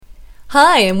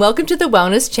Hi, and welcome to the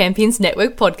Wellness Champions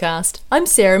Network podcast. I'm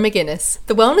Sarah McGuinness.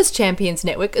 The Wellness Champions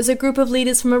Network is a group of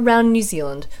leaders from around New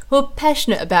Zealand who are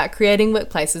passionate about creating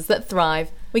workplaces that thrive.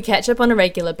 We catch up on a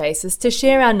regular basis to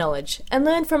share our knowledge and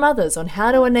learn from others on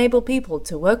how to enable people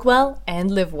to work well and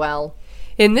live well.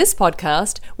 In this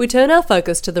podcast, we turn our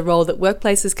focus to the role that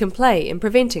workplaces can play in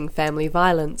preventing family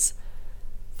violence.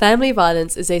 Family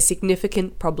violence is a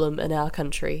significant problem in our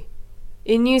country.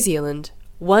 In New Zealand,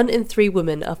 1 in 3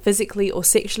 women are physically or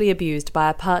sexually abused by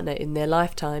a partner in their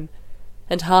lifetime,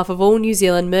 and half of all New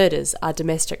Zealand murders are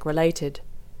domestic related.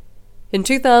 In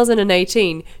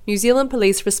 2018, New Zealand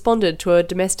police responded to a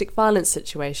domestic violence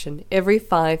situation every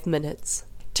 5 minutes.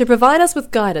 To provide us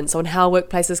with guidance on how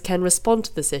workplaces can respond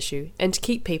to this issue and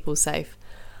keep people safe,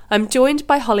 I'm joined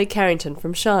by Holly Carrington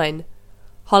from Shine.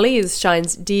 Holly is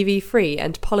Shine's DV-free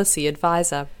and policy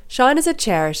advisor. Shine is a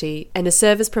charity and a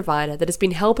service provider that has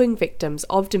been helping victims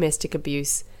of domestic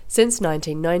abuse since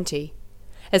 1990.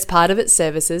 As part of its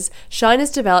services, Shine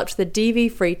has developed the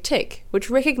DV-free tick, which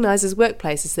recognises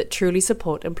workplaces that truly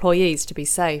support employees to be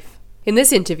safe. In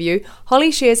this interview, Holly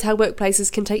shares how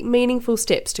workplaces can take meaningful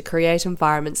steps to create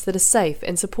environments that are safe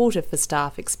and supportive for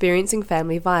staff experiencing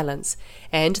family violence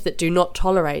and that do not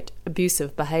tolerate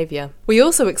abusive behaviour. We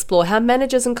also explore how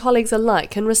managers and colleagues alike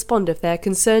can respond if they are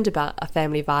concerned about a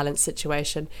family violence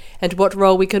situation and what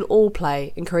role we can all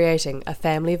play in creating a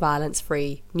family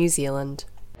violence-free New Zealand.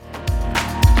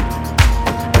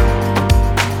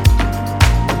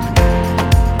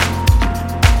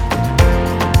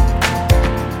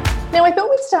 Now, I thought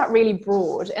we'd start really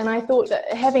broad, and I thought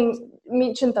that having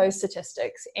mentioned those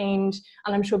statistics, and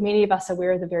I'm sure many of us are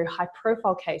aware of the very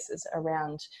high-profile cases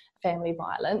around family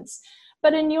violence,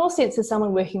 but in your sense as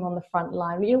someone working on the front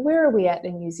line, where are we at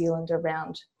in New Zealand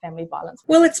around family violence?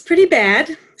 Well, it's pretty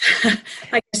bad,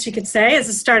 I guess you could say, as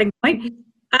a starting point.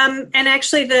 And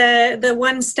actually, the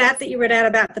one stat that you read out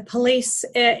about the police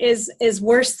is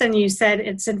worse than you said.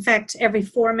 It's, in fact, every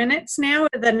 4 minutes now.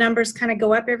 The numbers kind of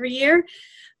go up every year.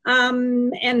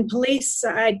 And police,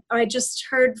 I just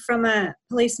heard from a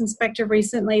police inspector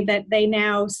recently that they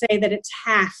now say that it's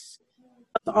half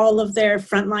of all of their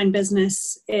frontline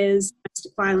business is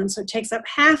domestic violence. So it takes up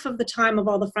half of the time of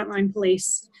all the frontline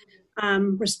police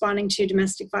responding to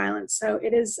domestic violence. So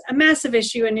it is a massive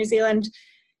issue in New Zealand.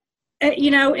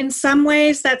 In some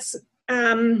ways that's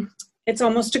it's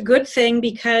almost a good thing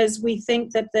because we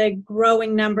think that the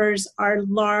growing numbers are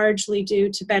largely due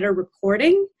to better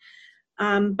reporting.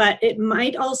 But it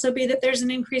might also be that there's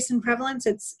an increase in prevalence.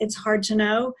 It's hard to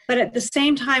know. But at the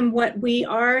same time, what we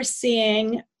are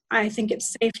seeing, I think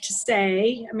it's safe to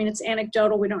say, it's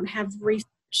anecdotal. We don't have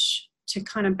research to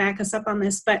kind of back us up on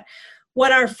this. But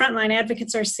what our frontline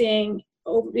advocates are seeing,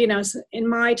 in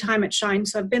my time at Shine,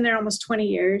 so I've been there almost 20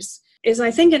 years, is I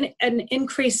think an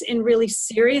increase in really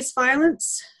serious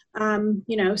violence,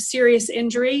 serious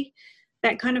injury,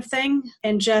 that kind of thing,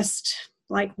 and just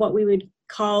like what we would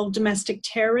call domestic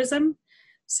terrorism.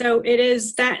 So it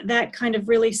is that kind of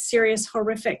really serious,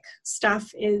 horrific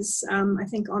stuff is, I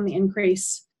think, on the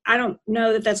increase. I don't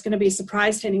know that that's going to be a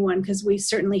surprise to anyone because we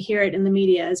certainly hear it in the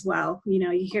media as well. You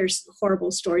hear horrible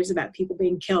stories about people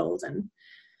being killed and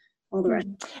all the rest.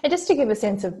 And just to give a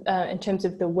sense of, in terms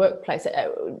of the workplace,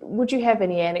 would you have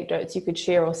any anecdotes you could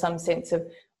share or some sense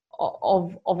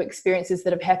of experiences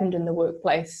that have happened in the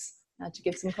workplace to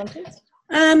give some context?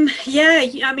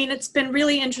 It's been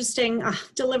really interesting.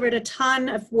 Delivered a ton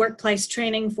of workplace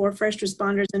training for first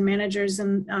responders and managers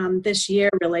and this year,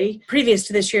 really. Previous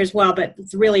to this year as well, but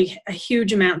it's really a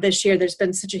huge amount this year. There's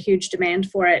been such a huge demand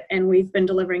for it, and we've been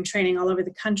delivering training all over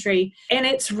the country. And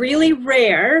it's really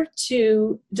rare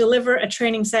to deliver a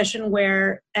training session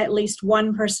where at least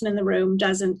one person in the room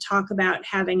doesn't talk about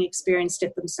having experienced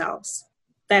it themselves.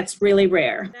 That's really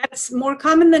rare. That's more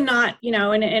common than not, in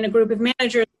a group of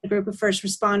managers, a group of first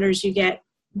responders, you get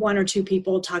 1 or 2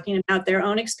 people talking about their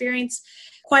own experience.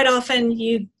 Quite often,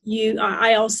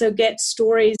 I also get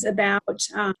stories about,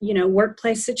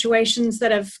 workplace situations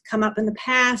that have come up in the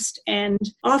past. And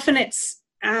often it's,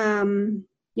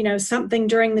 something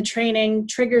during the training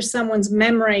triggers someone's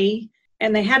memory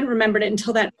and they hadn't remembered it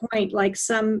until that point, like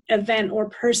some event or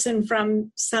person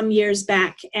from some years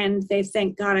back. And they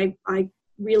think, God, I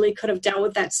really could have dealt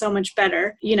with that so much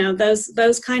better,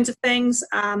 those kinds of things.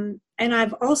 And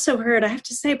I've also heard, I have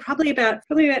to say, probably about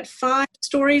 5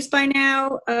 stories by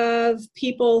now of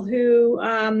people who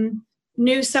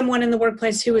knew someone in the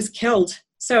workplace who was killed.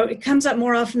 So it comes up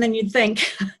more often than you'd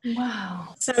think.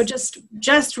 Wow. So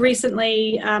just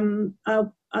recently,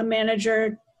 a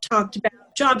manager talked about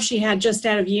a job she had just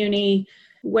out of uni,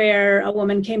 where a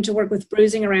woman came to work with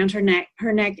bruising around her neck,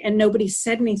 and nobody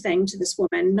said anything to this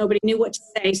woman. Nobody knew what to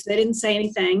say, so they didn't say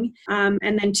anything.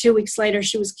 And then 2 weeks later,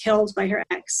 she was killed by her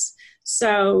ex.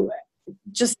 So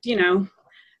just,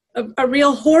 a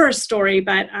real horror story,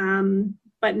 but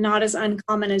not as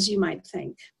uncommon as you might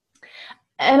think.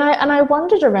 And I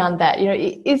wondered around that,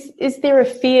 is there a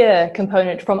fear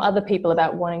component from other people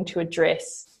about wanting to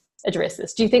address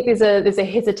this? Do you think there's a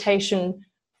hesitation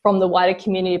from the wider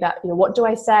community about, what do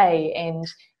I say? And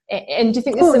do you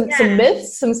think there's some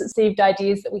myths, some perceived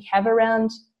ideas that we have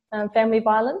around family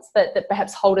violence that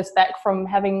perhaps hold us back from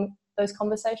having those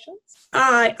conversations?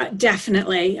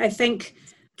 Definitely. I think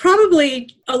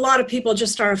probably a lot of people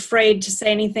just are afraid to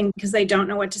say anything because they don't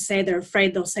know what to say. They're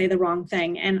afraid they'll say the wrong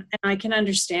thing. And I can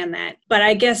understand that. But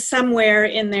I guess somewhere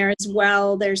in there as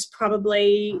well, there's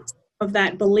probably of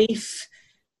that belief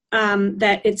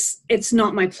that it's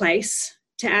not my place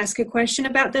to ask a question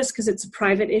about this because it's a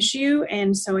private issue.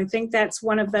 And so I think that's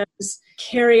one of those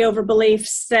carryover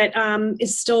beliefs that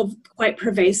is still quite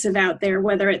pervasive out there,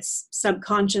 whether it's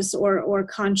subconscious or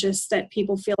conscious, that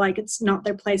people feel like it's not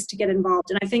their place to get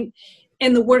involved. And I think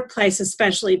in the workplace,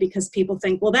 especially because people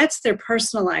think, well, that's their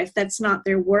personal life. That's not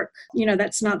their work.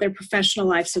 That's not their professional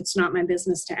life. So it's not my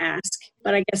business to ask.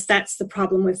 But I guess that's the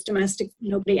problem with domestic.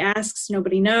 Nobody asks,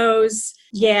 nobody knows.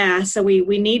 Yeah. So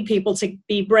we need people to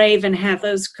be brave and have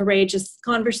those courageous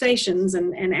conversations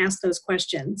and ask those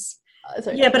questions.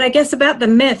 Yeah, but I guess about the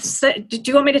myths, do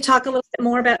you want me to talk a little bit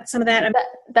more about some of that?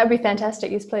 That'd be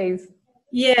fantastic. Yes, please.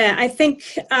 Yeah, I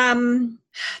think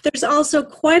there's also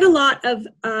quite a lot of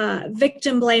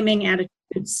victim blaming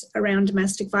attitudes around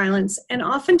domestic violence. And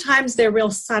oftentimes they're real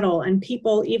subtle, and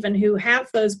people even who have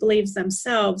those beliefs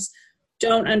themselves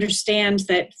don't understand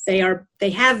that they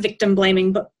have victim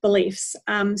blaming beliefs.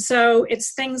 So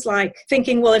it's things like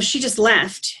thinking, well, if she just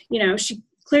left,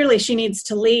 she needs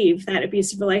to leave that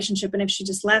abusive relationship. And if she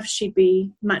just left, she'd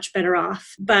be much better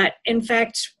off. But in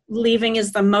fact, leaving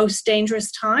is the most dangerous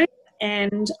time.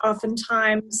 And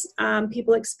oftentimes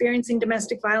people experiencing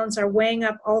domestic violence are weighing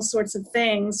up all sorts of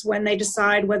things when they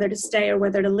decide whether to stay or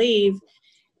whether to leave.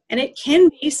 And it can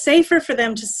be safer for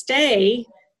them to stay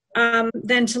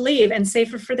than to leave, and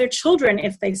safer for their children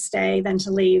if they stay than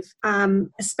to leave,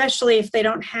 especially if they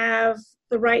don't have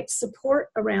the right support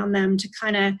around them to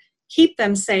kind of keep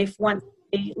them safe once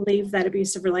they leave that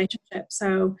abusive relationship.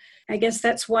 So I guess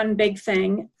that's one big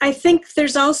thing. I think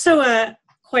there's also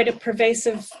quite a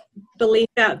pervasive belief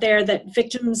out there that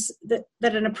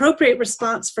that an appropriate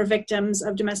response for victims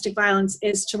of domestic violence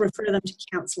is to refer them to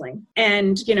counseling,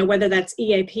 and whether that's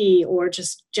EAP or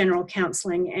just general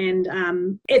counseling.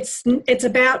 And it's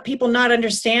about people not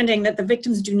understanding that the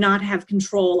victims do not have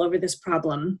control over this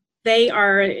problem. They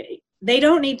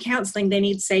don't need counseling, they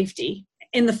need safety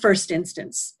in the first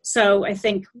instance. So I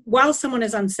think while someone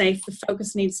is unsafe, the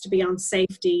focus needs to be on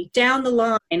safety. Down the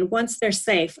line, once they're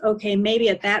safe, okay, maybe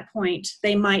at that point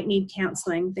they might need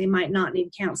counseling, they might not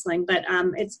need counseling, but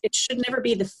it should never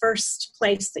be the first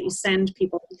place that you send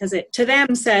people, because it to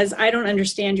them says, I don't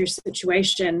understand your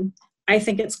situation. I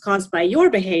think it's caused by your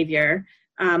behavior,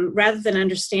 rather than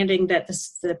understanding that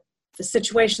the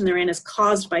situation they're in is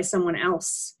caused by someone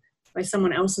else, by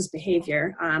someone else's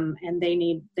behavior, and they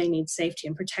need safety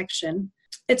and protection.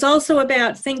 It's also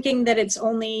about thinking that it's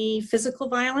only physical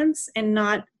violence and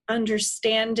not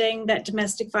understanding that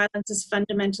domestic violence is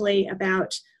fundamentally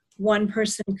about one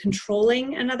person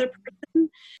controlling another person,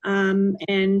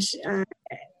 and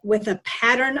with a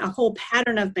whole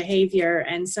pattern of behavior.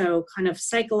 And so kind of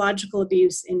psychological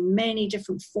abuse in many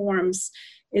different forms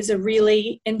is a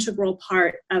really integral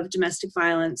part of domestic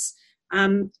violence.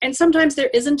 And sometimes there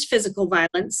isn't physical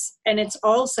violence and it's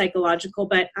all psychological,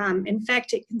 but in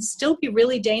fact, it can still be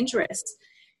really dangerous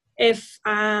if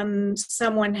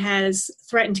someone has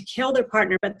threatened to kill their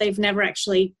partner, but they've never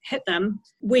actually hit them.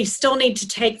 We still need to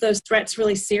take those threats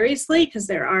really seriously, because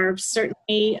there are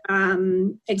certainly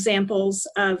examples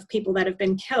of people that have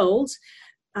been killed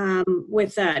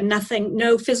with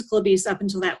no physical abuse up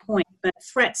until that point, but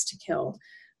threats to kill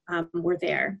were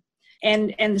there.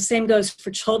 And the same goes for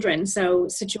children. So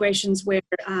situations where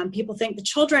people think the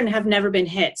children have never been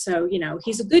hit. So,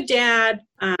 he's a good dad,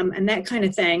 and that kind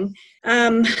of thing.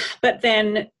 But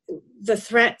then the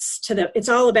threats it's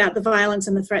all about the violence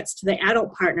and the threats to the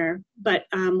adult partner. But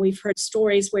we've heard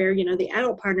stories where, the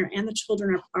adult partner and the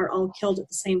children are all killed at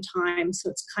the same time. So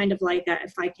it's kind of like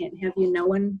if I can't have you, no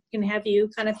one can have you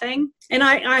kind of thing. And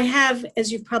I have,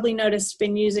 as you've probably noticed,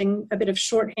 been using a bit of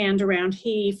shorthand around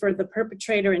he for the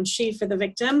perpetrator and she for the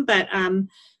victim. But,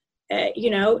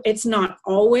 it's not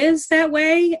always that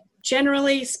way.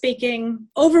 generally speaking,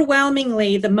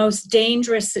 overwhelmingly, the most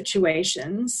dangerous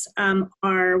situations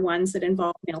are ones that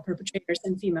involve male perpetrators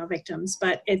and female victims.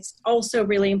 But it's also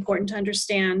really important to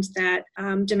understand that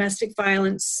domestic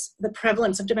violence, the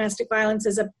prevalence of domestic violence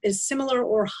is similar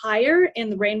or higher in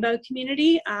the rainbow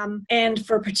community, and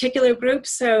for particular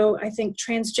groups. So I think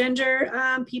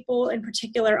transgender people in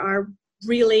particular are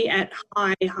really at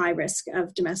high risk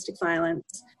of domestic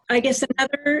violence. I guess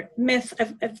another myth,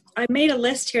 I made a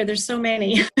list here, there's so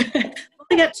many.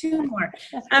 I got two more.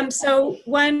 So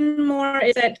one more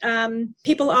is that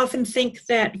people often think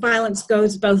that violence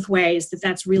goes both ways,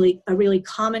 that's really a really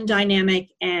common dynamic,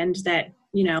 and that,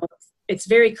 you know, it's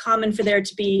very common for there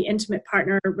to be intimate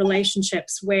partner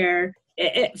relationships where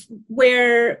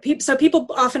people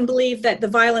often believe that the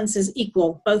violence is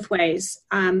equal both ways.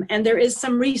 And there is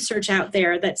some research out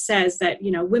there that says that, you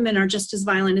know, women are just as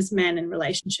violent as men in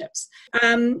relationships.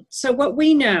 So what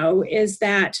we know is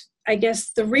that, I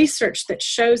guess, the research that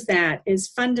shows that is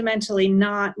fundamentally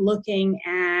not looking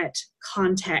at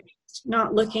context,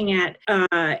 not looking at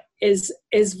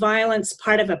is violence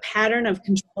part of a pattern of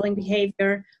controlling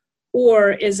behavior,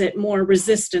 or is it more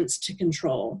resistance to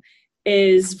control?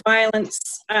 Is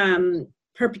violence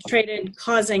perpetrated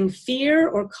causing fear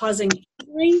or causing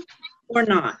injury or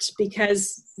not?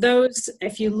 Because those,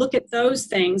 if you look at those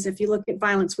things, if you look at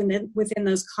violence within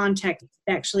those contexts,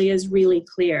 it actually is really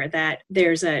clear that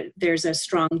there's a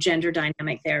strong gender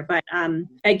dynamic there. But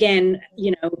again,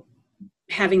 you know,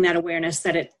 having that awareness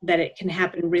that it can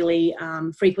happen really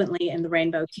frequently in the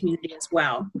rainbow community as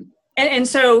well. And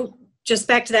so just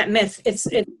back to that myth, it's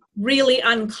really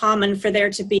uncommon for there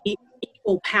to be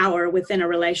equal power within a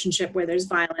relationship where there's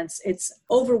violence. It's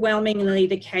overwhelmingly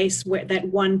the case that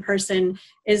one person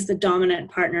is the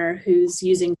dominant partner who's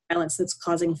using violence that's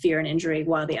causing fear and injury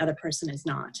while the other person is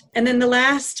not. And then the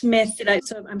last myth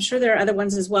so I'm sure there are other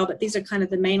ones as well, but these are kind of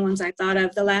the main ones I thought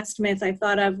of. The last myth I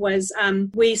thought of was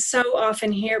we so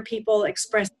often hear people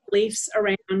express beliefs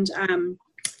around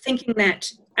thinking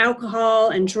that alcohol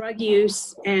and drug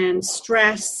use and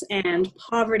stress and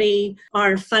poverty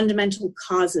are fundamental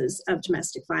causes of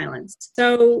domestic violence.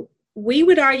 So we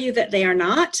would argue that they are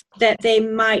not, that they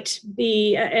might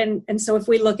be, and so if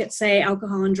we look at, say,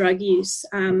 alcohol and drug use,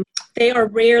 they are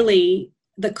rarely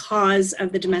the cause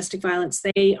of the domestic violence.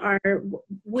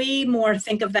 We more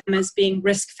think of them as being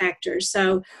risk factors.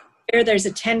 So where there's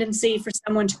a tendency for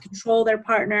someone to control their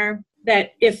partner,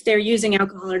 that if they're using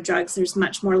alcohol or drugs, there's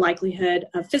much more likelihood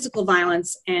of physical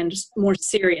violence and more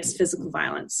serious physical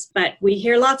violence. But we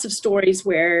hear lots of stories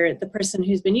where the person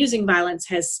who's been using violence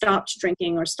has stopped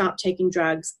drinking or stopped taking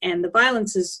drugs, and the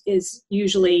violence is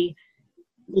usually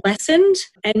lessened,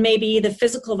 and maybe the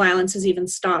physical violence is even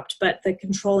stopped, but the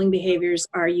controlling behaviors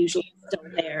are usually still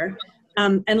there.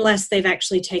 Unless they've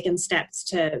actually taken steps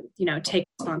to, you know, take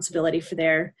responsibility for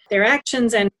their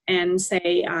actions and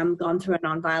say, gone through a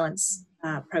nonviolence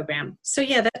program. So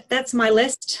yeah, that's my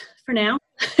list for now.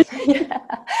 Yeah.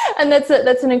 And that's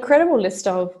an incredible list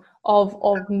of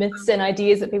myths and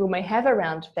ideas that people may have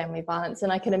around family violence.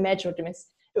 And I can imagine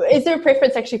is there a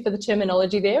preference actually for the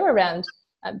terminology there around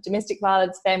domestic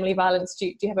violence, family violence?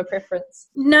 Do you have a preference?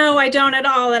 No, I don't at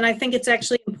all. And I think it's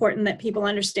actually important that people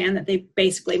understand that they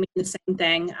basically mean the same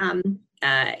thing. And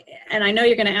I know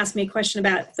you're going to ask me a question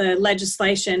about the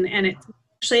legislation, and it's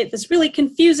actually at this really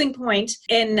confusing point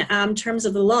in terms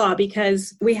of the law,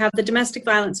 because we have the Domestic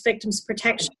Violence Victims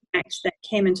Protection Act that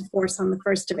came into force on the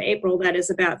 1st of April that is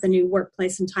about the new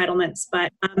workplace entitlements.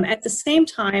 But at the same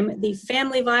time, the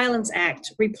Family Violence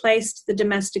Act replaced the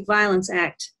Domestic Violence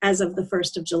Act as of the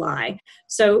 1st of July.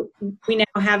 So we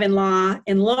now have in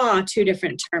law two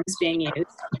different terms being used.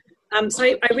 So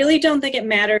I really don't think it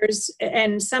matters,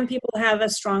 and some people have a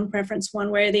strong preference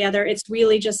one way or the other. It's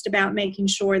really just about making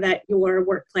sure that your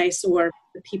workplace or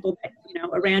the people that, you know,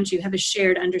 around you have a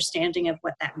shared understanding of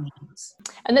what that means.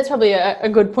 And that's probably a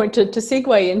good point to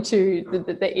segue into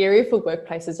the area for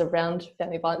workplaces around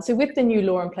family violence. So with the new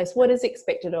law in place, what is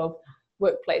expected of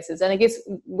workplaces? And I guess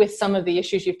with some of the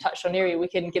issues you've touched on earlier, we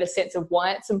can get a sense of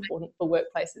why it's important for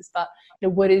workplaces, but, you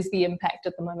know, what is the impact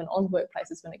at the moment on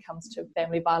workplaces when it comes to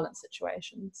family violence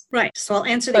situations? Right. So I'll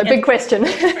answer the big question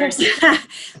first.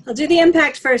 I'll do the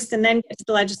impact first and then get to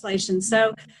the legislation.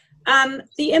 So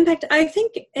the impact, I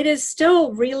think it is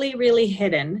still really, really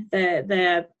hidden.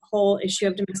 The whole issue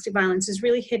of domestic violence is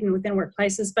really hidden within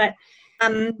workplaces, but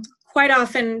quite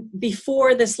often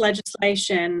before this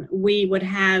legislation, we would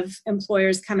have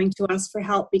employers coming to us for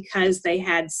help because they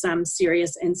had some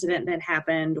serious incident that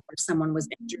happened, or someone was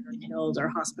injured or killed or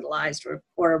hospitalized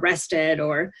or arrested,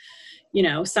 or,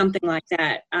 something like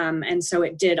that. And so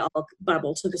it did all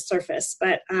bubble to the surface.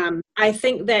 But I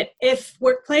think that if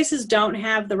workplaces don't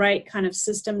have the right kind of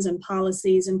systems and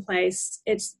policies in place,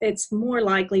 it's more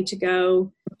likely to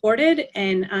go reported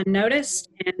and unnoticed.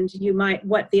 And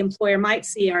what the employer might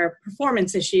see are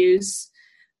performance issues,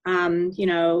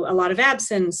 a lot of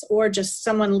absence, or just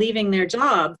someone leaving their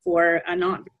job for a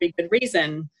not very good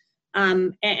reason.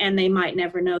 And they might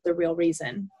never know the real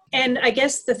reason. And I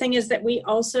guess the thing is that we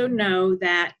also know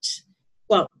that,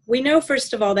 we know,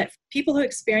 first of all, that people who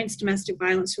experience domestic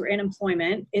violence who are in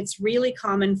employment, it's really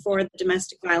common for the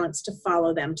domestic violence to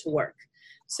follow them to work.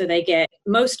 So they get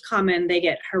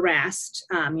harassed,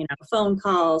 phone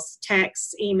calls,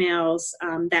 texts, emails,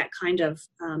 that kind of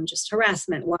just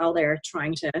harassment while they're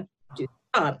trying to do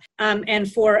the job. And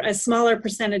for a smaller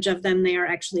percentage of them, they are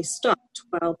actually stalked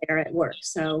while they're at work.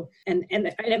 So, and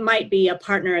it might be a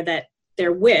partner that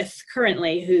they're with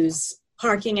currently who's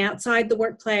parking outside the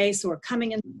workplace or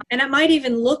coming in. And it might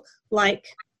even look like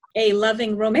a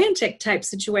loving romantic type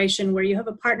situation where you have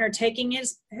a partner taking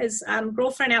his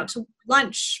girlfriend out to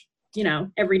lunch,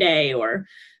 every day or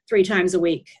 3 times a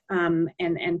week.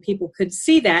 And people could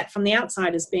see that from the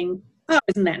outside as being, oh,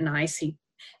 isn't that nice? He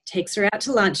takes her out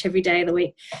to lunch every day of the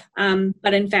week.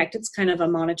 But in fact, it's kind of a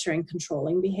monitoring,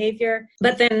 controlling behavior.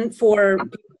 But then for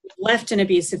left an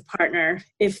abusive partner,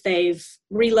 if they've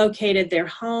relocated their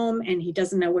home and he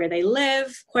doesn't know where they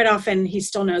live, quite often he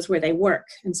still knows where they work.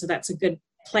 And so that's a good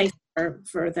place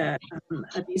for the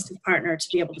abusive partner to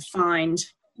be able to find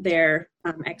their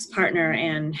ex-partner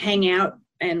and hang out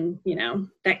and,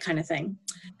 that kind of thing.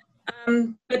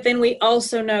 But then we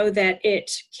also know that it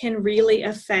can really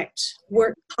affect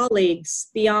work colleagues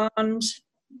beyond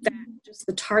that, just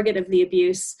the target of the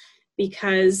abuse,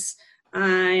 because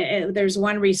there's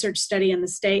one research study in the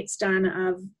States done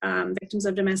of victims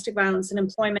of domestic violence in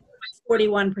employment.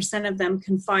 41% of them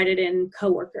confided in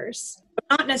coworkers, but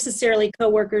not necessarily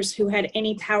coworkers who had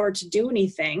any power to do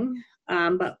anything,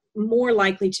 but more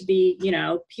likely to be,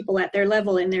 people at their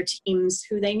level in their teams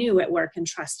who they knew at work and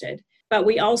trusted. But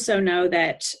we also know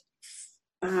that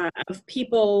of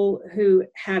people who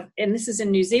have, and this is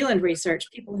in New Zealand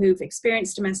research, people who've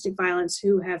experienced domestic violence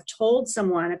who have told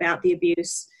someone about the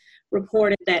abuse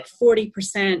reported that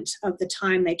 40% of the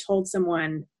time they told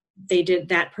someone,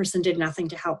 that person did nothing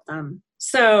to help them.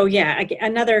 So yeah,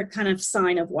 another kind of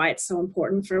sign of why it's so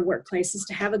important for workplaces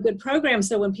to have a good program.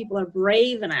 So when people are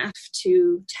brave enough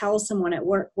to tell someone at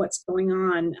work what's going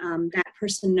on, that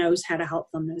person knows how to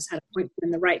help them, knows how to point them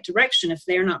in the right direction. If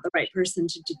they're not the right person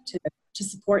to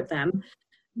support them,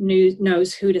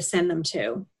 knows who to send them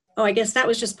to. Oh, I guess that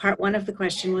was just part one of the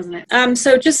question, wasn't it?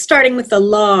 So just starting with the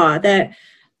law,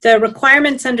 the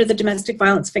requirements under the Domestic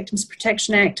Violence Victims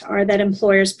Protection Act are that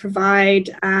employers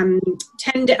provide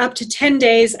up to 10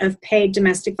 days of paid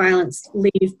domestic violence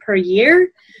leave per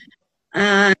year,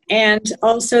 and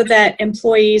also that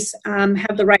employees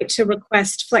have the right to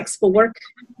request flexible work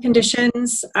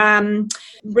conditions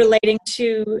relating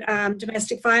to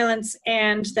domestic violence,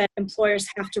 and that employers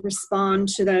have to respond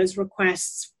to those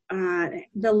requests.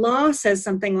 The law says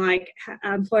something like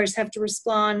employers have to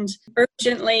respond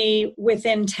urgently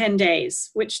within 10 days,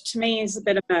 which to me is a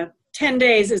bit of 10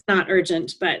 days is not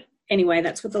urgent, but anyway,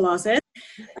 that's what the law says.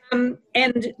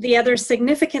 And the other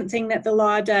significant thing that the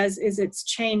law does is it's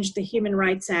changed the Human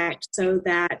Rights Act so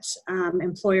that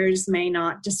employers may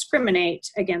not discriminate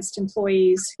against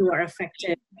employees who are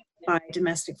affected by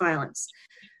domestic violence,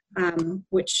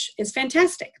 which is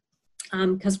fantastic.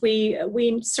 Because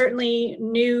we certainly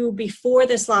knew before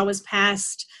this law was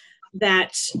passed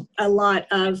that a lot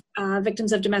of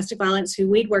victims of domestic violence who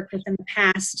we'd worked with in the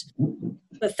past,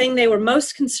 the thing they were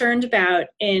most concerned about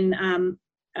in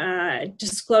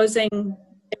disclosing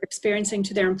their experiencing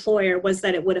to their employer was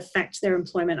that it would affect their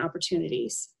employment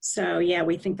opportunities. So yeah,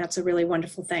 we think that's a really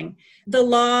wonderful thing. The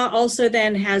law also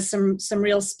then has some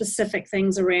real specific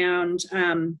things around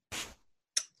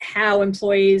how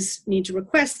employees need to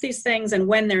request these things and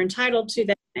when they're entitled to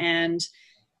them, and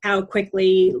how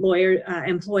quickly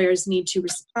employers need to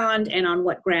respond, and on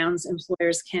what grounds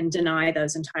employers can deny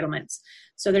those entitlements.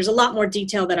 So there's a lot more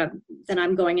detail that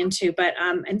I'm going into, but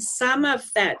and some of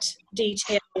that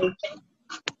detail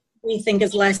we think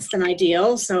is less than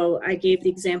ideal. So I gave the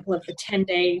example of the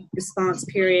 10-day response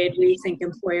period. We think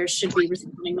employers should be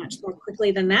responding much more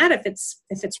quickly than that if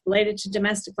it's related to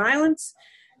domestic violence.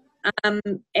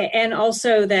 And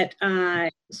also that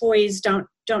employees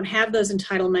don't have those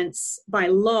entitlements by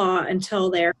law until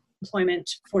their employment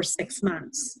for 6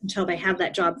 months, until they have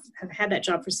had that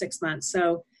job for 6 months.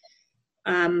 So,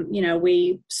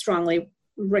 we strongly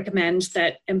recommend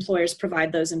that employers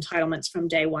provide those entitlements from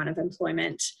day one of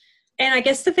employment. And I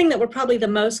guess the thing that we're probably the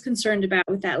most concerned about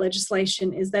with that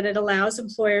legislation is that it allows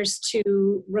employers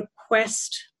to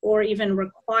request or even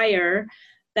require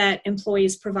that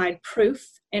employees provide proof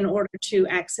in order to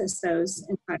access those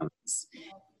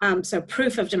entitlements. So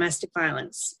proof of domestic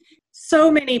violence.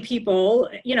 So many people,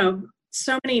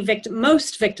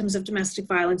 most victims of domestic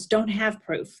violence don't have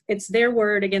proof. It's their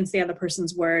word against the other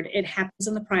person's word. It happens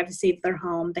in the privacy of their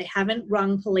home. They haven't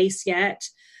rung police yet.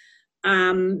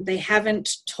 They haven't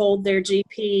told their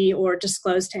GP or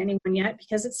disclosed to anyone yet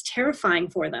because it's terrifying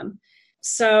for them.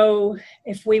 So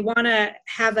if we want to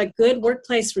have a good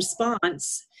workplace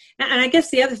response, and I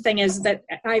guess the other thing is that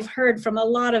I've heard from a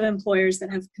lot of employers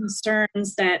that have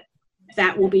concerns that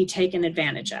will be taken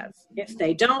advantage of. If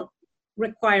they don't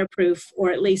require proof,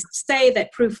 or at least say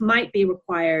that proof might be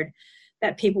required,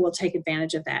 that people will take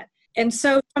advantage of that. And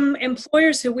so from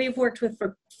employers who we've worked with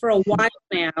for a while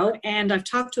now, and I've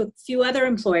talked to a few other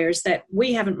employers that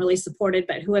we haven't really supported,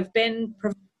 but who have been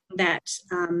providing that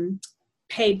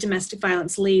paid domestic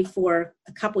violence leave for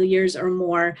a couple of years or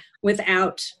more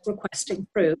without requesting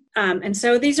proof. And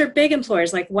so these are big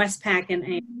employers like Westpac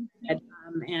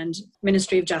and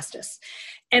Ministry of Justice.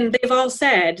 And they've all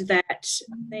said that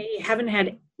they haven't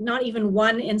had not even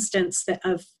one instance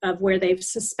of where they've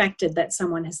suspected that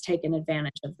someone has taken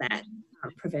advantage of that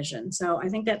provision. So I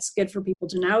think that's good for people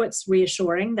to know. It's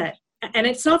reassuring that, and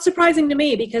it's not surprising to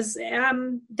me because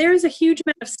there is a huge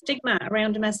amount of stigma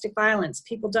around domestic violence.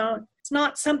 It's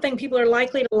not something people are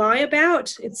likely to lie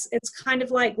about. It's kind of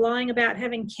like lying about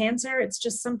having cancer. It's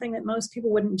just something that most people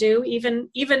wouldn't do, even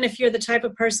if you're the type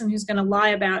of person who's going to lie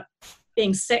about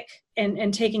being sick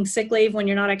and taking sick leave when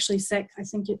you're not actually sick. I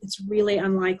think it's really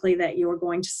unlikely that you're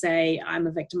going to say, I'm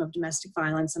a victim of domestic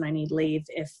violence and I need leave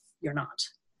if you're not.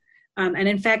 And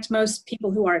in fact, most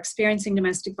people who are experiencing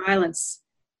domestic violence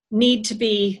need to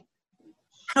be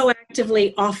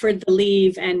proactively offered the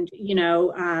leave and,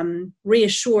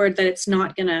 reassured that it's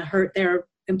not going to hurt their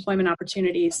employment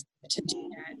opportunities to do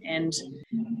that, and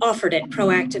offered it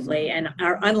proactively and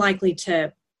are unlikely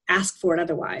to ask for it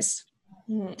otherwise.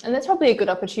 And that's probably a good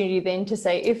opportunity then to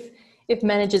say if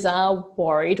managers are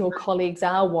worried or colleagues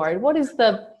are worried, what is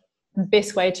the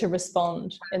best way to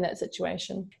respond in that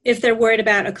situation? If they're worried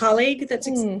about a colleague that's...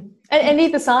 And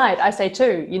either side, I say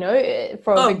too,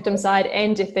 for a victim side,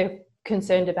 and if they're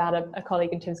concerned about a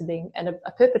colleague in terms of being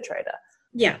a perpetrator.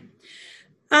 Yeah.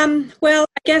 Well,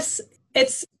 I guess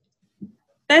it's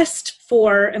best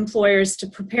for employers to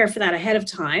prepare for that ahead of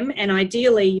time, and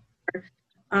ideally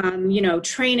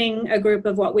training a group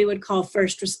of what we would call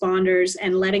first responders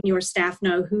and letting your staff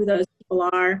know who those people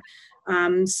are,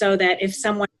 so that if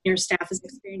someone in your staff is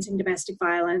experiencing domestic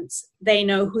violence, they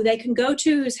know who they can go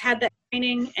to who's had that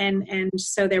training, and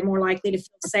so they're more likely to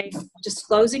feel safe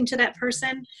disclosing to that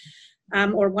person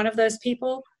or one of those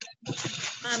people.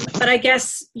 But I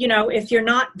guess, if you're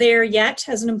not there yet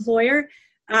as an employer,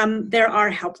 there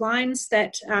are helplines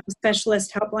that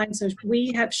specialist helplines. So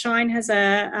Shine has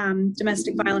a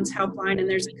domestic violence helpline, and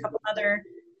there's a couple other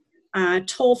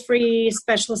toll-free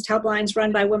specialist helplines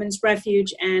run by Women's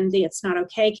Refuge and the It's Not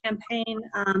Okay campaign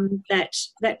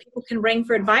that people can ring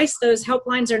for advice. Those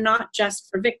helplines are not just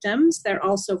for victims; they're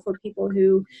also for people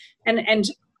who,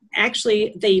 and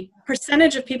actually the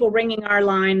percentage of people ringing our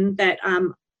line that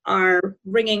are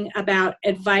ringing about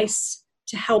advice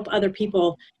to help other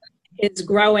people is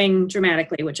growing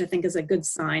dramatically, which I think is a good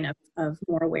sign of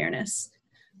more awareness.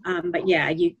 But yeah,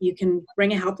 you can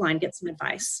ring a helpline, get some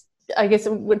advice. I guess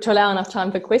to allow enough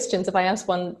time for questions, if I ask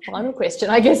one final question,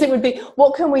 I guess it would be,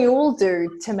 what can we all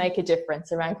do to make a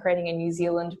difference around creating a New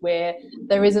Zealand where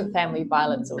there isn't family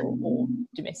violence or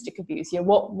domestic abuse?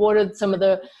 What are some of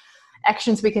the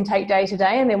actions we can take day to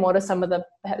day, and then what are some of the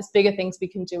perhaps bigger things we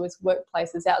can do as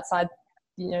workplaces outside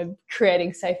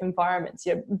creating safe environments,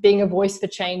 being a voice for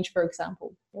change, for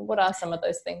example? What are some of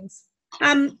those things?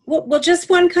 Well, just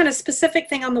one kind of specific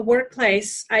thing on the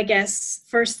workplace, I guess,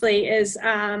 firstly, is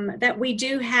that we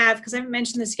do have, because I haven't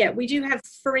mentioned this yet, we do have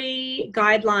free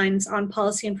guidelines on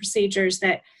policy and procedures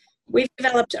that we've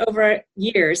developed over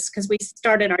years, because we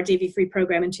started our DV-free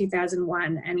program in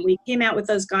 2001, and we came out with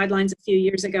those guidelines a few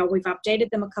years ago. We've updated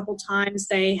them a couple times.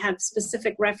 They have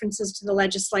specific references to the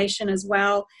legislation as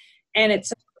well. And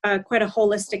it's quite a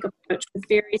holistic approach with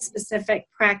very specific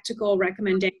practical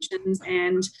recommendations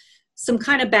and some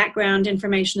kind of background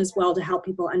information as well to help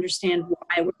people understand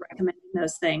why we're recommending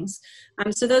those things.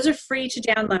 So those are free to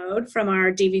download from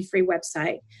our DV-free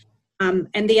website.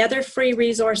 And the other free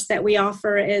resource that we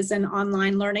offer is an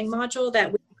online learning module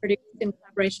that we produced in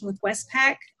collaboration with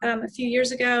Westpac a few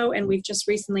years ago, and we've just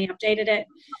recently updated it,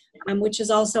 which is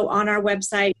also on our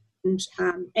website. and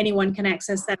anyone can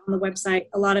access that on the website.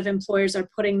 A lot of employers are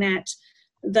putting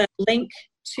the link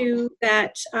to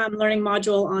that learning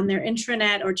module on their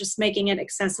intranet, or just making it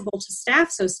accessible to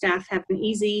staff, so staff have an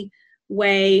easy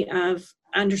way of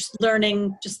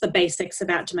learning just the basics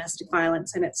about domestic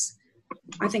violence. And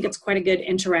I think it's quite a good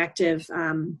interactive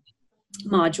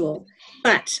module.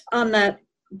 But on the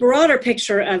broader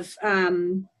picture of,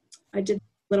 I did a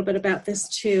little bit about this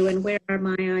too, and where are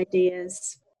my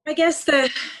ideas? I guess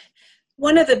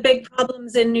one of the big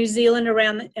problems in New Zealand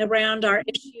around our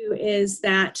issue is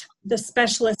that the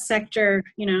specialist sector,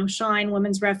 Shine,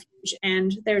 Women's Refuge,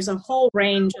 and there's a whole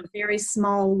range of very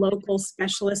small local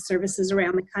specialist services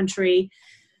around the country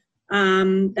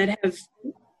that have,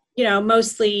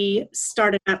 mostly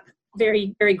started up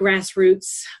very, very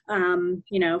grassroots,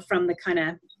 from the kind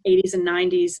of 80s and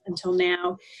 90s until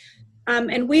now.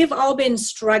 And we've all been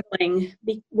struggling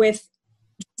with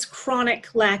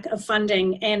chronic lack of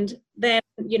funding. And then,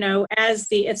 as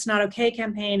the It's Not Okay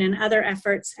campaign and other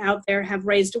efforts out there have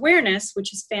raised awareness,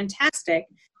 which is fantastic,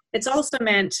 it's also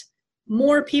meant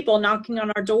more people knocking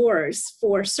on our doors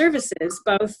for services,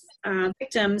 both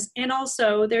victims, and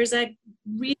also there's a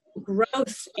real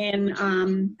growth in,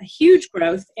 a huge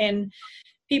growth in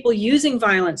people using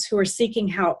violence who are seeking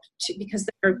help because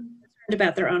they're concerned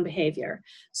about their own behavior.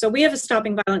 So we have a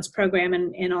Stopping Violence program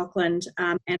in Auckland,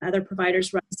 and other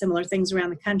providers run similar things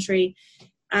around the country.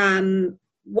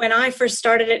 When I first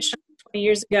started it 20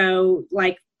 years ago,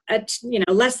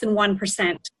 less than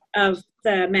 1% of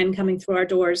the men coming through our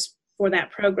doors for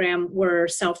that program were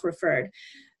self-referred.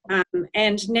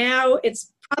 And now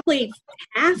it's probably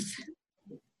half.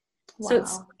 Wow.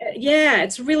 So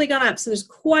it's really gone up. So there's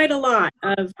quite a lot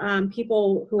of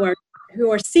people who are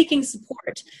seeking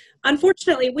support.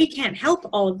 Unfortunately, we can't help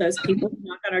all of those people who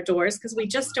knock on our doors because we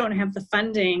just don't have the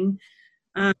funding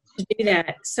to do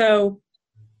that. So,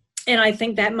 and I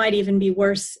think that might even be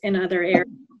worse in other areas.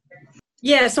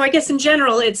 Yeah, so I guess in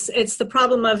general, it's the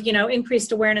problem of,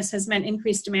 increased awareness has meant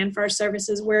increased demand for our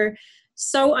services. We're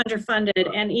so underfunded,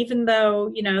 and even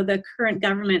though, the current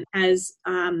government has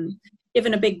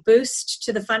given a big boost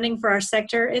to the funding for our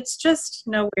sector, it's just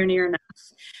nowhere near enough.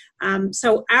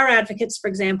 So our advocates, for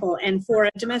example, and for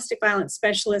a domestic violence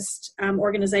specialist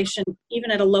organization,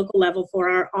 even at a local level for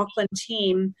our Auckland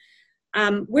team,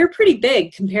 we're pretty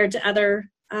big compared to other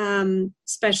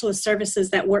specialist services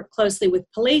that work closely with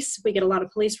police. We get a lot of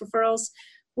police referrals.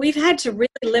 We've had to really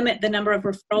limit the number of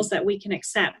referrals that we can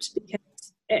accept because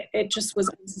it just was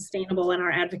unsustainable and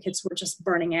our advocates were just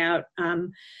burning out.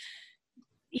 So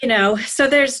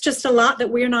there's just a lot that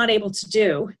we're not able to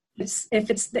do.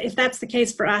 If that's the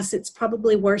case for us, it's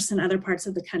probably worse in other parts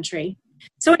of the country.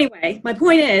 So anyway, my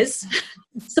point is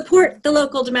support the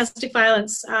local domestic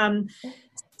violence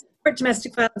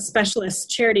specialists,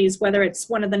 charities, whether it's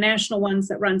one of the national ones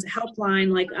that runs a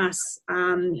helpline like us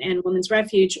and Women's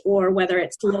Refuge, or whether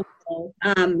it's local,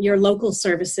 your local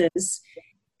services.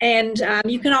 And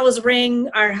you can always ring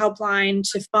our helpline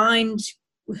to find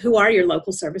who are your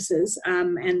local services,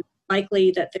 and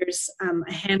likely that there's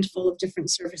a handful of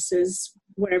different services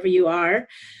wherever you are.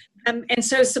 And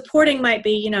so supporting might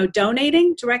be,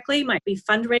 donating directly, might be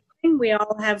fundraising. We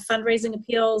all have fundraising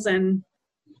appeals and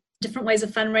different ways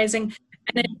of fundraising.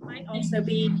 And then it might also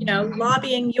be,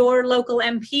 lobbying your local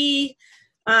MP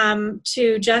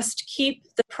to just keep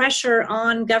the pressure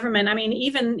on government. I mean,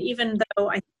 even though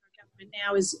I think our government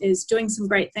now is doing some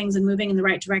great things and moving in the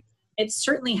right direction, it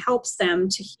certainly helps them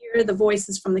to hear the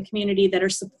voices from the community that are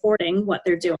supporting what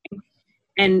they're doing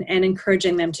and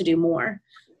encouraging them to do more.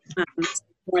 The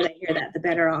more they hear that, the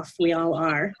better off we all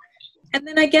are. And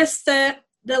then I guess the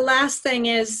last thing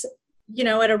is,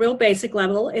 at a real basic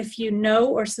level, if you know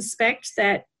or suspect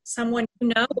that someone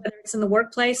whether it's in the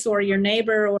workplace or your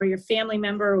neighbor or your family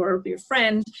member or your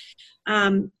friend,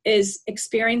 is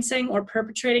experiencing or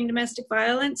perpetrating domestic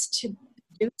violence, to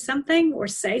do something or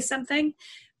say something.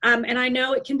 And I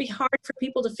know it can be hard for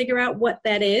people to figure out what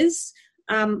that is.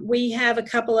 We have a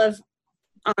couple of,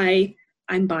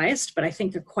 I'm biased, but I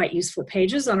think they're quite useful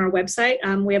pages on our website.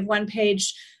 We have one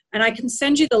page, and I can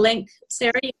send you the link,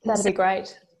 Sarah. That'd be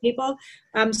great. People.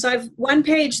 So I have one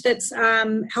page that's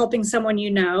helping someone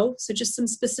so just some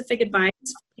specific advice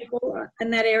for people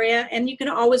in that area. And you can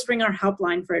always ring our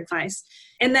helpline for advice.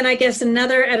 And then I guess at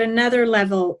another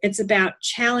level, it's about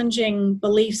challenging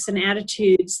beliefs and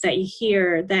attitudes that you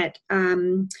hear that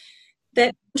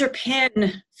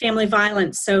underpin family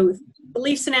violence. So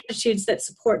beliefs and attitudes that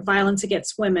support violence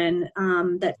against women,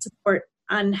 that support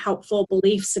unhelpful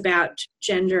beliefs about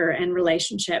gender and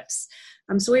relationships.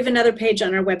 So we have another page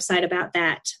on our website about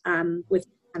that with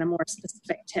kind of more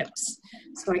specific tips.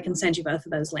 So I can send you both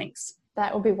of those links.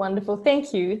 That would be wonderful.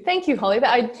 Thank you, Holly.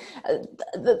 I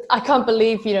can't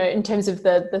believe, in terms of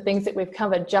the things that we've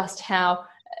covered, just how,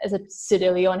 as I said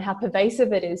early on, how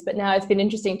pervasive it is. But now it's been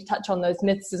interesting to touch on those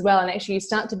myths as well, and actually you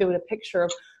start to build a picture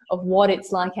of what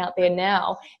it's like out there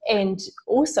now, and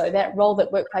also that role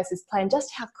that workplaces play and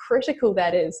just how critical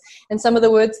that is. And some of the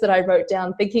words that I wrote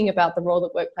down thinking about the role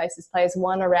that workplaces play is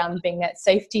one around being that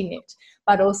safety net,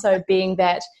 but also being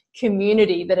that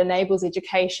community that enables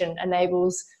education,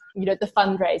 enables the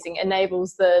fundraising,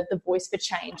 enables the voice for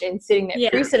change, and setting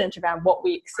that precedent around what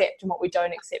we accept and what we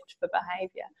don't accept for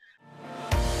behaviour.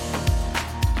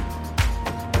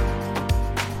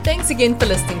 Thanks again for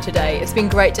listening today. It's been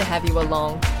great to have you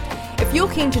along. If you're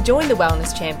keen to join the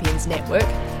Wellness Champions Network,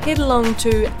 head along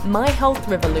to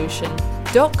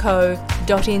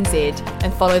myhealthrevolution.co.nz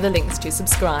and follow the links to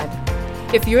subscribe.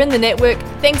 If you're in the network,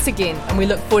 thanks again, and we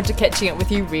look forward to catching up with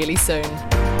you really soon.